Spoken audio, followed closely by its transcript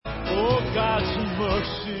much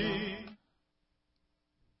mercy.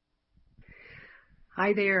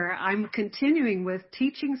 Hi there. I'm continuing with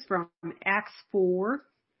teachings from Acts 4.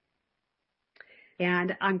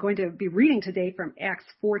 And I'm going to be reading today from Acts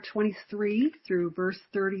 4:23 through verse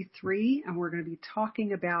 33. And we're going to be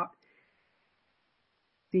talking about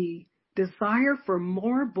the desire for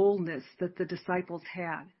more boldness that the disciples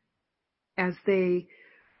had as they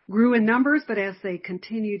grew in numbers, but as they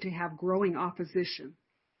continued to have growing opposition.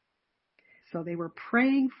 So they were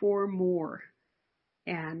praying for more.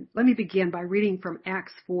 And let me begin by reading from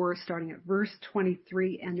Acts 4, starting at verse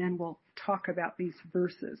 23, and then we'll talk about these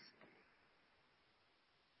verses.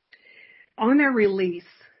 On their release,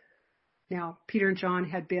 now Peter and John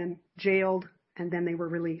had been jailed and then they were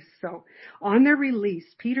released. So on their release,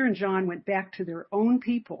 Peter and John went back to their own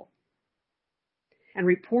people and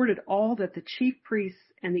reported all that the chief priests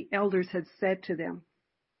and the elders had said to them.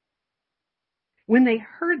 When they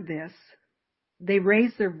heard this, they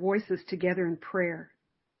raised their voices together in prayer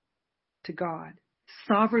to God.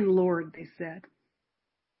 Sovereign Lord, they said,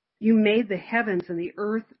 you made the heavens and the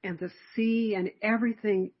earth and the sea and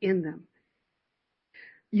everything in them.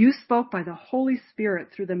 You spoke by the Holy Spirit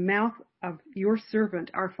through the mouth of your servant,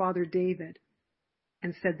 our father David,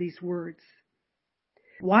 and said these words.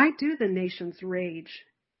 Why do the nations rage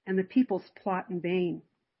and the peoples plot in vain?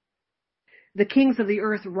 The kings of the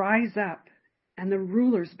earth rise up, and the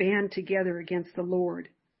rulers band together against the Lord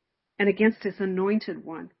and against his anointed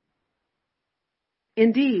one.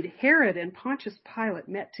 Indeed, Herod and Pontius Pilate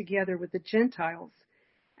met together with the Gentiles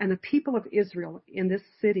and the people of Israel in this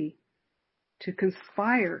city to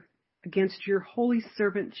conspire against your holy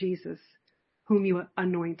servant Jesus, whom you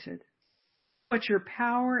anointed. What your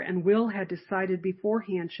power and will had decided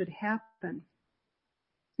beforehand should happen.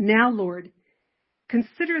 Now, Lord,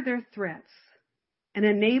 consider their threats and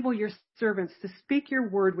enable your servants to speak your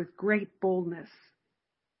word with great boldness.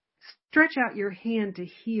 Stretch out your hand to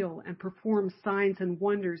heal and perform signs and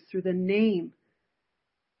wonders through the name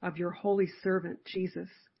of your holy servant, Jesus.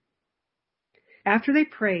 After they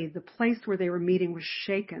prayed, the place where they were meeting was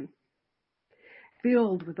shaken,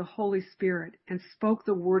 filled with the Holy Spirit, and spoke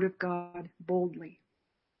the word of God boldly.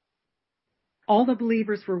 All the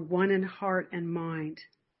believers were one in heart and mind.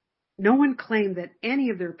 No one claimed that any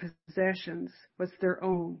of their possessions was their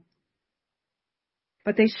own,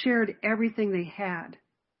 but they shared everything they had.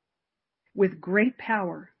 With great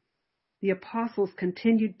power, the apostles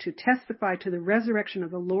continued to testify to the resurrection of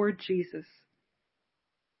the Lord Jesus.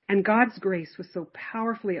 And God's grace was so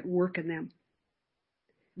powerfully at work in them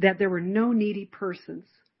that there were no needy persons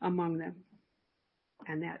among them.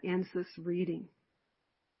 And that ends this reading.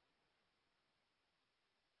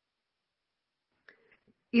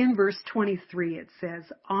 In verse 23, it says,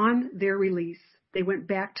 on their release, they went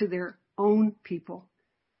back to their own people.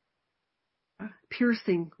 A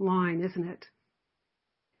piercing line, isn't it?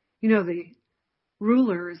 You know, the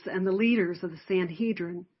rulers and the leaders of the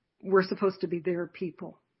Sanhedrin were supposed to be their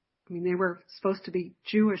people. I mean, they were supposed to be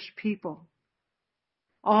Jewish people,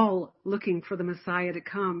 all looking for the Messiah to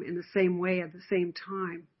come in the same way at the same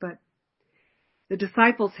time. But the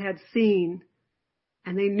disciples had seen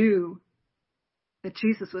and they knew that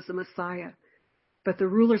Jesus was the Messiah. But the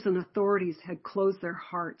rulers and authorities had closed their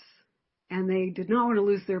hearts and they did not want to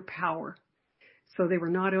lose their power. So they were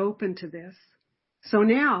not open to this. So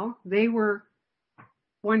now they were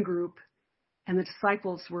one group and the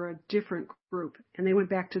disciples were a different group. And they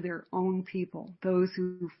went back to their own people, those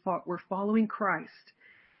who were following Christ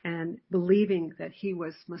and believing that he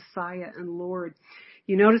was Messiah and Lord.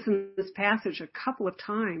 You notice in this passage a couple of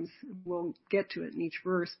times, we'll get to it in each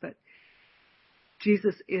verse, but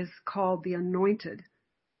Jesus is called the Anointed,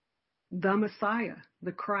 the Messiah,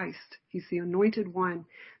 the Christ. He's the Anointed One,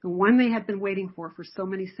 the one they had been waiting for so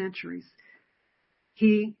many centuries.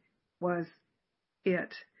 He was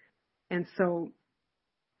it. And so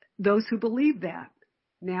those who believed that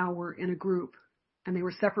now were in a group, and they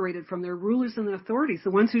were separated from their rulers and the authorities.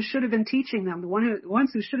 The ones who should have been teaching them, the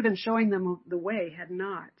ones who should have been showing them the way had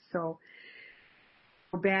not. So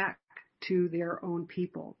back to their own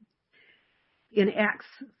people. In Acts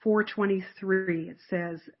 4:23, it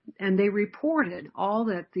says, and they reported all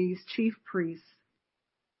that these chief priests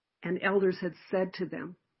and elders had said to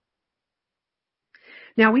them.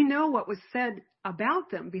 Now we know what was said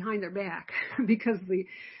about them behind their back because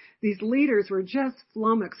these leaders were just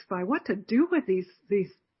flummoxed by what to do with these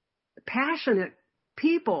passionate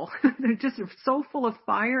people. They're just so full of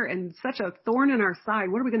fire and such a thorn in our side.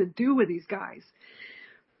 What are we going to do with these guys?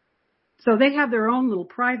 So they have their own little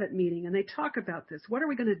private meeting and they talk about this. What are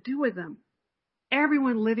we going to do with them?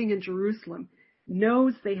 Everyone living in Jerusalem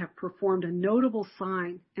knows they have performed a notable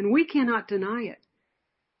sign, and we cannot deny it.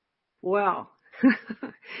 Well,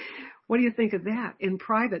 what do you think of that? In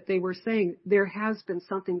private, they were saying there has been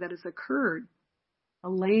something that has occurred. A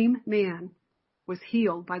lame man was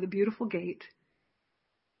healed by the beautiful gate,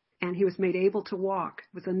 and he was made able to walk.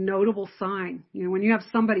 It was a notable sign. You know, when you have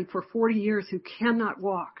somebody for 40 years who cannot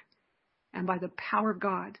walk, and by the power of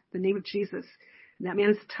God, the name of Jesus, that man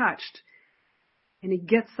is touched, and he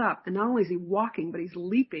gets up, and not only is he walking, but he's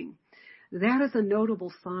leaping. That is a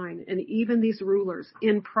notable sign. And even these rulers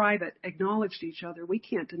in private acknowledged each other. We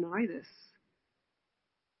can't deny this.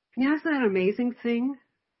 Yeah, isn't that an amazing thing?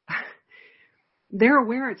 They're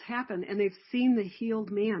aware it's happened, and they've seen the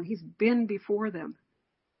healed man. He's been before them.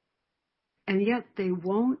 And yet they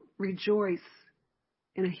won't rejoice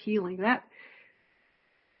in a healing.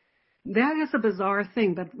 That is a bizarre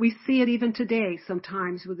thing, but we see it even today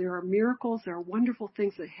sometimes where there are miracles, there are wonderful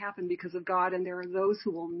things that happen because of God, and there are those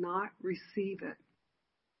who will not receive it.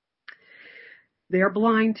 They are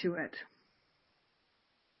blind to it.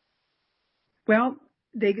 Well,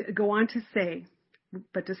 they go on to say,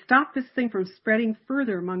 but to stop this thing from spreading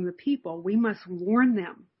further among the people, we must warn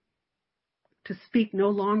them to speak no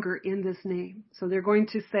longer in this name. So they're going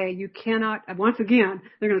to say, you cannot, once again,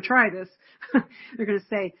 they're going to try this. They're going to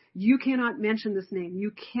say, you cannot mention this name.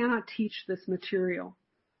 You cannot teach this material.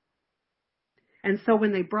 And so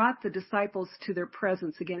when they brought the disciples to their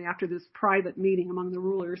presence, again, after this private meeting among the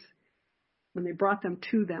rulers, when they brought them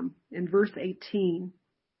to them, in verse 18,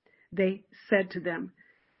 they said to them,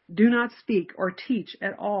 do not speak or teach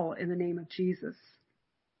at all in the name of Jesus.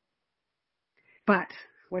 But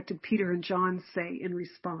what did Peter and John say in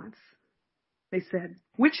response? They said,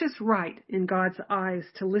 which is right in God's eyes,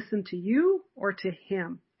 to listen to you or to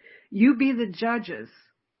him? You be the judges.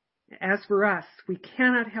 As for us, we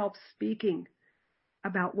cannot help speaking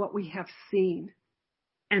about what we have seen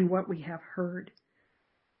and what we have heard.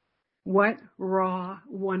 What raw,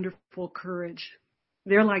 wonderful courage.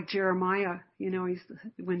 They're like Jeremiah. You know,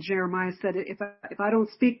 when Jeremiah said, if I don't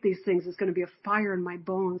speak these things, it's going to be a fire in my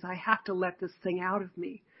bones. I have to let this thing out of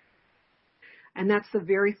me. And that's the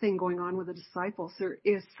very thing going on with the disciples. There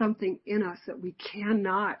is something in us that we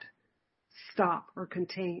cannot stop or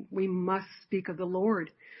contain. We must speak of the Lord.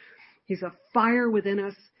 He's a fire within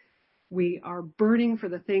us. We are burning for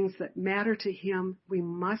the things that matter to him. We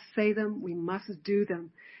must say them. We must do them.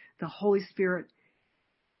 The Holy Spirit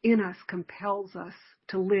in us compels us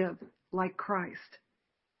to live like Christ.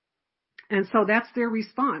 And so that's their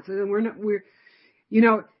response. And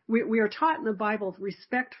we are taught in the Bible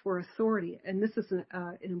respect for authority, and this is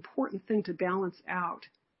an important thing to balance out.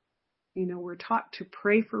 You know, we're taught to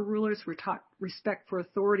pray for rulers, we're taught respect for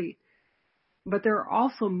authority, but there are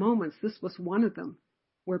also moments, this was one of them,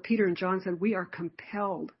 where Peter and John said, we are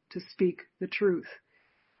compelled to speak the truth,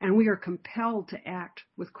 and we are compelled to act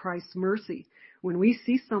with Christ's mercy. When we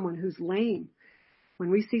see someone who's lame, when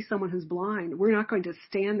we see someone who's blind, we're not going to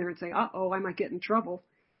stand there and say, uh-oh, I might get in trouble.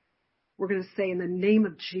 We're going to say, in the name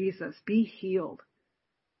of Jesus, be healed.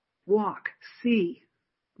 Walk, see,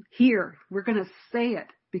 hear. We're going to say it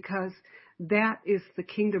because that is the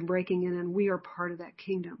kingdom breaking in, and we are part of that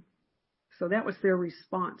kingdom. So that was their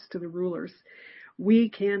response to the rulers. We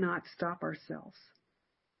cannot stop ourselves.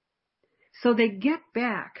 So they get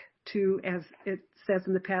back to, as it says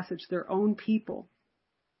in the passage, their own people.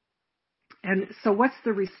 And so what's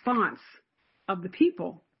the response of the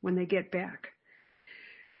people when they get back?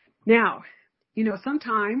 Now, you know,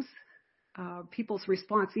 sometimes people's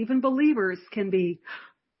response, even believers, can be,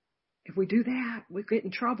 if we do that, we get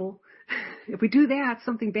in trouble. If we do that,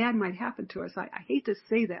 something bad might happen to us. I hate to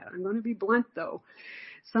say that. I'm going to be blunt, though.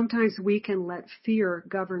 Sometimes we can let fear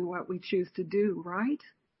govern what we choose to do, right?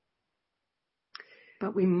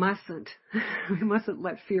 But we mustn't. We mustn't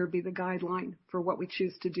let fear be the guideline for what we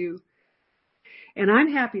choose to do. And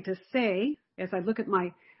I'm happy to say, as I look at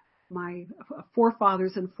my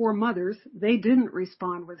forefathers and foremothers, they didn't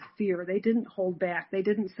respond with fear. They didn't hold back. They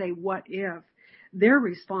didn't say, what if? Their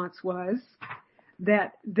response was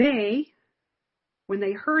that when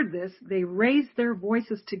they heard this, they raised their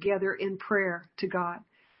voices together in prayer to God.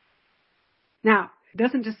 Now, it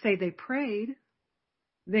doesn't just say they prayed.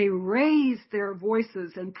 They raised their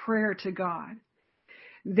voices in prayer to God.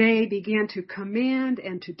 They began to command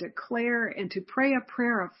and to declare and to pray a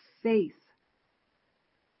prayer of faith.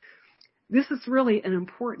 This is really an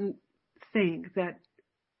important thing that,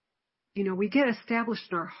 you know, we get established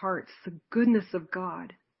in our hearts the goodness of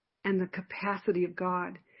God and the capacity of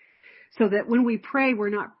God, so that when we pray, we're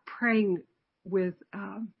not praying with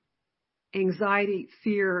anxiety,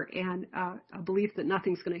 fear, and a belief that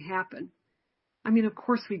nothing's going to happen. I mean, of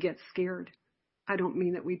course we get scared. I don't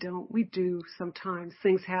mean that we don't. We do sometimes.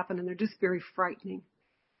 Things happen and they're just very frightening.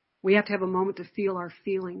 We have to have a moment to feel our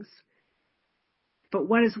feelings. But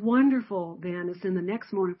what is wonderful then is in the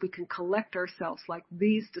next moment we can collect ourselves like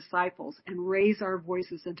these disciples and raise our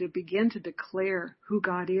voices and to begin to declare who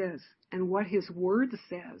God is and what His Word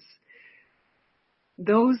says.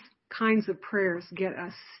 Those kinds of prayers get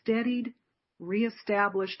us steadied,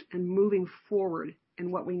 reestablished, and moving forward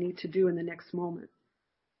in what we need to do in the next moment.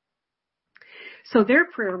 So their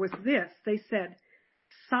prayer was this. They said,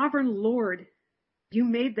 Sovereign Lord, you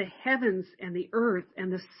made the heavens and the earth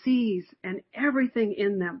and the seas and everything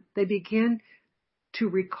in them. They begin to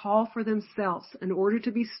recall for themselves in order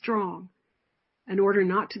to be strong, in order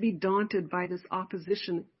not to be daunted by this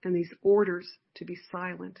opposition and these orders to be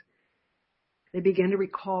silent. They begin to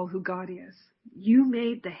recall who God is. You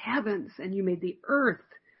made the heavens and you made the earth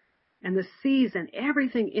and the seas and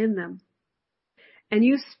everything in them. And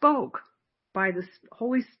you spoke by the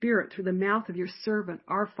Holy Spirit through the mouth of your servant,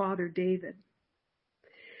 our father David.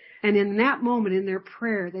 And in that moment in their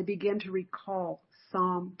prayer, they begin to recall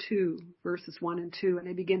Psalm 2, verses 1 and 2, and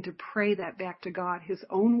they begin to pray that back to God, His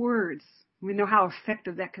own words. We know how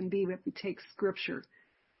effective that can be if we take Scripture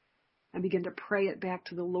and begin to pray it back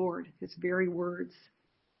to the Lord, His very words.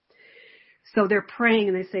 So they're praying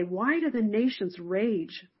and they say, why do the nations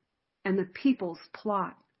rage and the peoples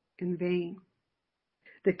plot in vain?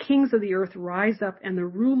 The kings of the earth rise up and the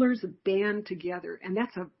rulers band together. And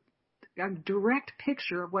that's a direct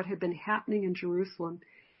picture of what had been happening in Jerusalem.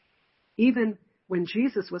 Even when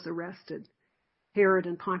Jesus was arrested, Herod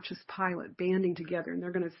and Pontius Pilate banding together. And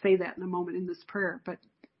they're going to say that in a moment in this prayer. But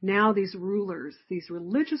now these rulers, these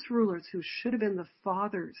religious rulers who should have been the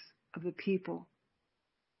fathers of the people,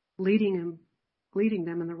 leading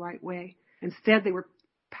them in the right way. Instead, they were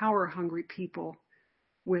power-hungry people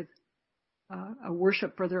with a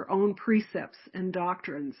worship for their own precepts and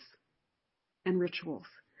doctrines and rituals.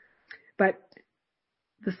 But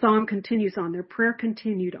the psalm continues on. Their prayer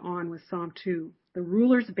continued on with Psalm 2. The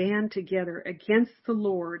rulers band together against the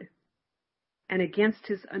Lord and against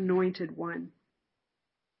His anointed one.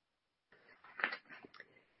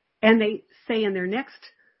 And they say in their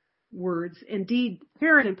next words, indeed,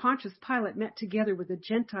 Herod and Pontius Pilate met together with the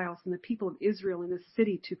Gentiles and the people of Israel in this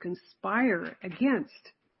city to conspire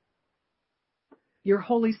against your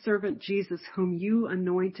holy servant Jesus, whom you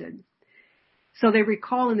anointed. So they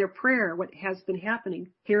recall in their prayer what has been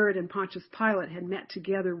happening. Herod and Pontius Pilate had met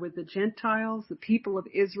together with the Gentiles, the people of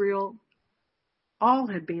Israel. All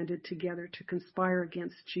had banded together to conspire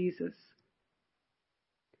against Jesus.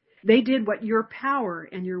 They did what your power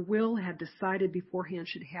and your will had decided beforehand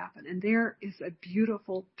should happen. And there is a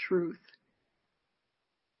beautiful truth.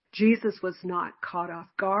 Jesus was not caught off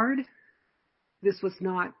guard. This was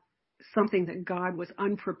not something that God was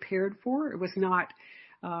unprepared for. It was not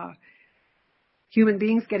human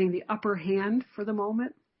beings getting the upper hand for the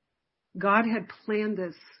moment. God had planned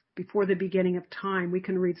this before the beginning of time. We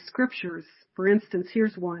can read scriptures. For instance,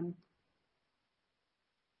 here's one.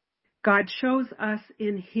 God chose us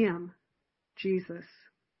in Him, Jesus,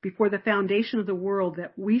 before the foundation of the world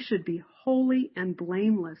that we should be holy and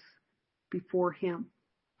blameless before Him.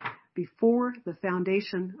 Before the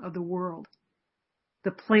foundation of the world. The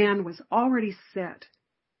plan was already set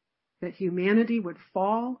that humanity would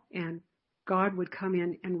fall and God would come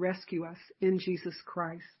in and rescue us in Jesus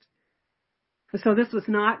Christ. So this was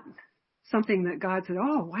not something that God said,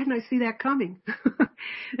 oh, why didn't I see that coming?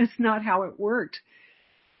 It's not how it worked.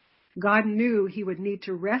 God knew He would need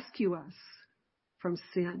to rescue us from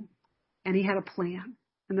sin. And He had a plan.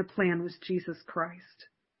 And the plan was Jesus Christ.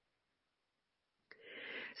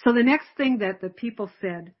 So the next thing that the people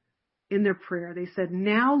said in their prayer, they said,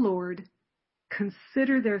 now, Lord,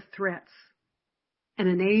 consider their threats and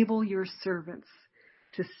enable your servants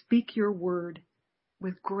to speak your word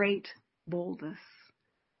with great boldness.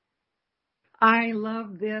 I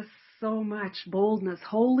love this so much. Boldness,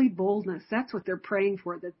 holy boldness. That's what they're praying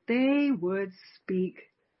for, that they would speak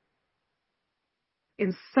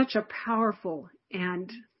in such a powerful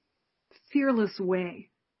and fearless way,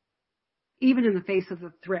 even in the face of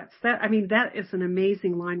the threats. That is an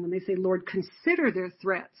amazing line when they say, Lord, consider their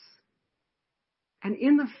threats. And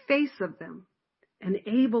in the face of them,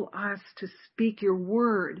 enable us to speak your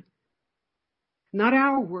word. Not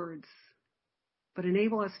our words, but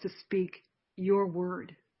enable us to speak your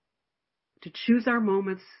word. To choose our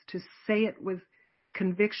moments, to say it with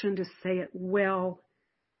conviction, to say it well,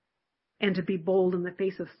 and to be bold in the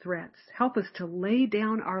face of threats. Help us to lay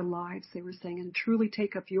down our lives, they were saying, and truly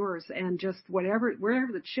take up yours. And just wherever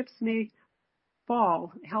the chips may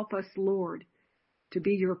fall, help us, Lord, to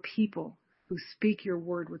be your people who speak your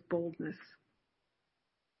word with boldness.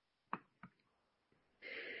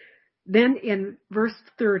 Then in verse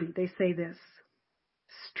 30, they say this,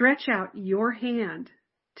 stretch out your hand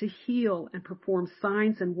to heal and perform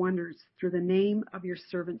signs and wonders through the name of your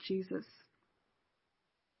servant Jesus.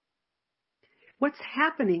 What's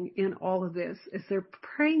happening in all of this is they're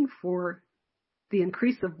praying for the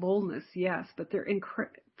increase of boldness, yes, but they're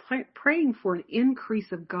praying for an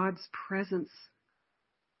increase of God's presence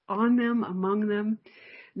on them, among them.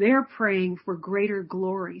 They're praying for greater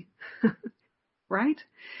glory, right?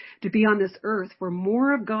 To be on this earth, for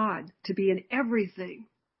more of God, to be in everything.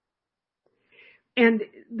 And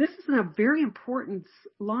this is a very important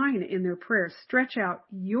line in their prayer. Stretch out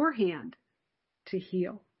your hand to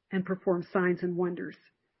heal and perform signs and wonders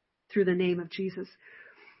through the name of Jesus.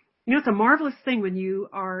 You know, it's a marvelous thing when you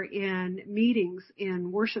are in meetings,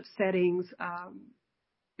 in worship settings,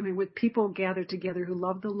 with people gathered together who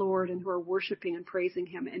love the Lord and who are worshiping and praising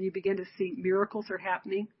Him, and you begin to see miracles are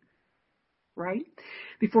happening, right?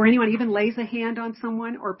 Before anyone even lays a hand on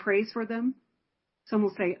someone or prays for them, someone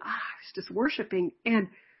will say, I was just worshiping, and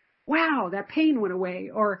wow, that pain went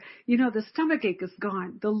away. Or, the stomachache is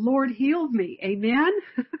gone. The Lord healed me. Amen?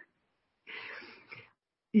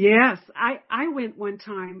 Yes, I went one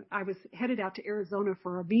time. I was headed out to Arizona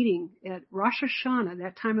for a meeting at Rosh Hashanah,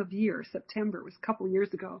 that time of year, September. It was a couple of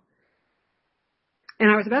years ago. And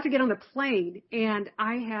I was about to get on the plane, and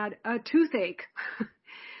I had a toothache.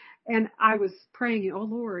 And I was praying, oh,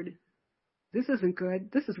 Lord, this isn't good.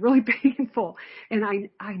 This is really painful. And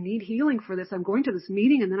I need healing for this. I'm going to this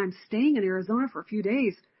meeting, and then I'm staying in Arizona for a few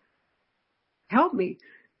days. Help me.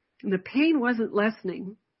 And the pain wasn't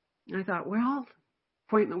lessening. And I thought, well,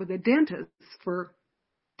 appointment with a dentist for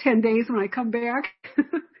 10 days when I come back.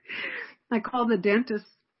 I called the dentist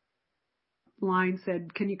line,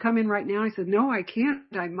 said, can you come in right now? I said, no, I can't.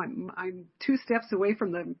 I'm 2 steps away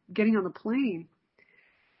from getting on the plane.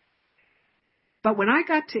 But when I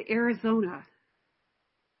got to Arizona,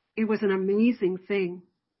 it was an amazing thing.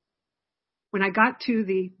 When I got to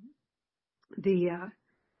the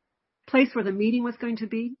place where the meeting was going to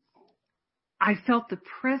be, I felt the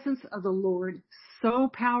presence of the Lord so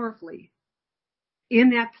powerfully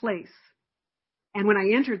in that place. And when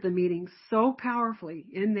I entered the meeting, so powerfully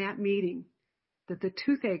in that meeting that the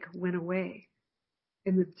toothache went away.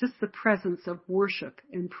 And just the presence of worship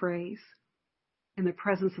and praise and the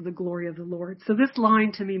presence of the glory of the Lord. So this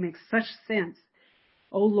line to me makes such sense.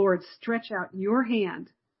 Oh Lord, stretch out your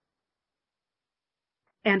hand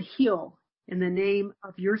and heal in the name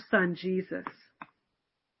of your Son, Jesus.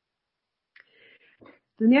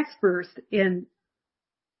 The next verse, in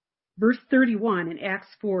verse 31 in Acts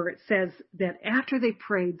 4, it says that after they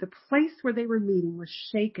prayed, the place where they were meeting was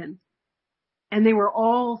shaken, and they were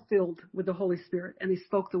all filled with the Holy Spirit, and they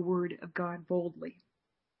spoke the word of God boldly.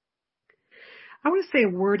 I want to say a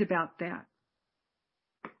word about that.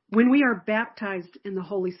 When we are baptized in the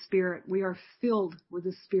Holy Spirit, we are filled with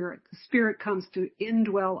the Spirit. The Spirit comes to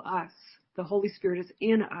indwell us. The Holy Spirit is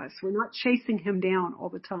in us. We're not chasing Him down all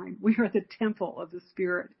the time. We are the temple of the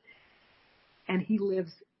Spirit, and He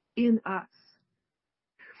lives in us.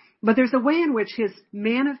 But there's a way in which His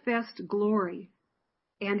manifest glory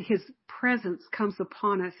and His presence comes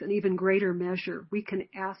upon us in even greater measure. We can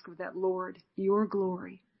ask of that, Lord, your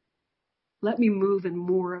glory. Let me move in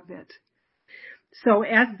more of it. So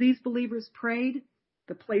as these believers prayed,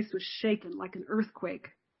 the place was shaken like an earthquake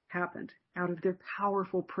happened out of their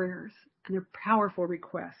powerful prayers and their powerful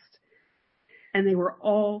requests. And they were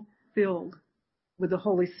all filled with the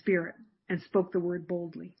Holy Spirit and spoke the word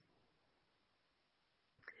boldly.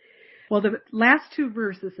 Well, the last 2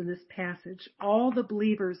 verses in this passage, all the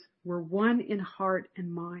believers were one in heart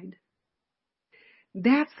and mind.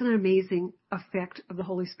 That's an amazing effect of the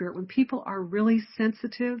Holy Spirit. When people are really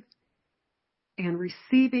sensitive and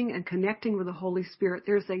receiving and connecting with the Holy Spirit,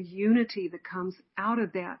 there's a unity that comes out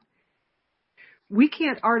of that. We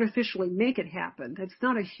can't artificially make it happen. That's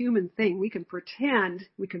not a human thing. We can pretend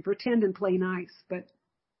and play nice, but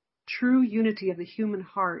true unity of the human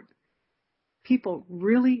heart, people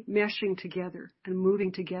really meshing together and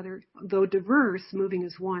moving together, though diverse, moving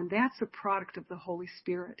as one, that's a product of the Holy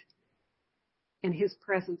Spirit and His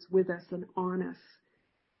presence with us and on us.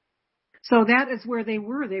 So that is where they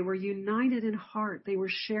were. They were united in heart. They were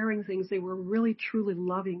sharing things. They were really, truly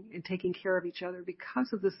loving and taking care of each other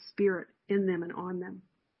because of the Spirit in them and on them.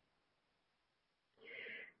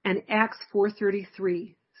 And Acts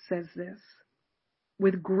 4:33 says this,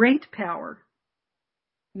 with great power,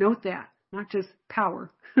 note that, not just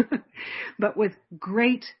power, but with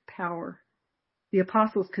great power, the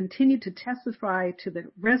apostles continued to testify to the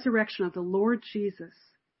resurrection of the Lord Jesus,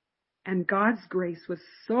 and God's grace was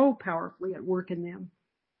so powerfully at work in them.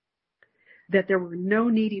 that there were no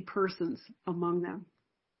needy persons among them.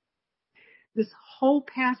 This whole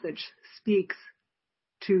passage speaks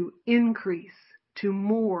to increase, to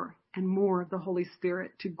more and more of the Holy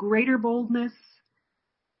Spirit, to greater boldness,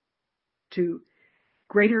 to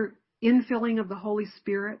greater infilling of the Holy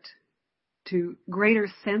Spirit, to greater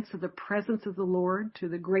sense of the presence of the Lord, to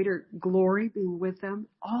the greater glory being with them.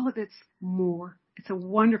 All of it's more. It's a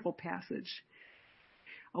wonderful passage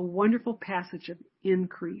of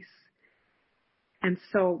increase. And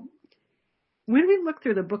so when we look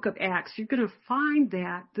through the book of Acts, you're going to find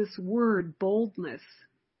that this word boldness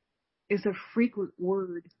is a frequent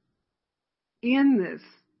word in this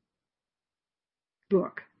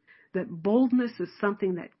book. That boldness is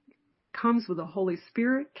something that comes with the Holy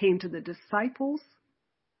Spirit, came to the disciples,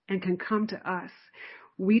 and can come to us.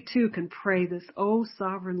 We too can pray this, "O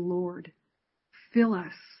sovereign Lord, fill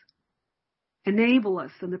us, enable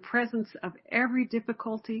us in the presence of every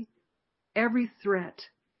difficulty, every threat,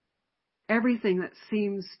 everything that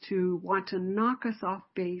seems to want to knock us off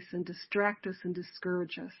base and distract us and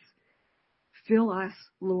discourage us. Fill us,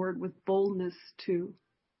 Lord, with boldness too,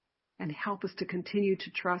 and help us to continue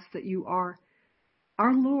to trust that you are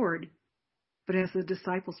our Lord." But as the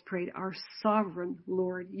disciples prayed, our sovereign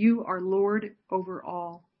Lord, you are Lord over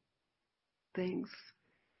all things.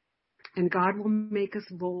 And God will make us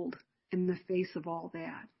bold in the face of all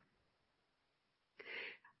that.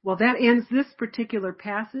 Well, that ends this particular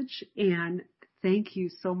passage, and thank you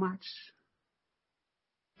so much.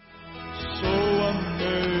 So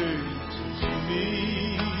amazes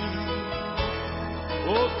me,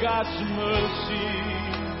 oh God's mercy,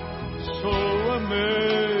 so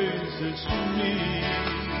amazes me.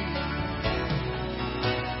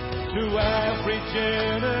 To every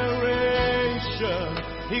generation,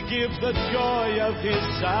 He gives the joy of His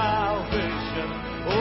salvation.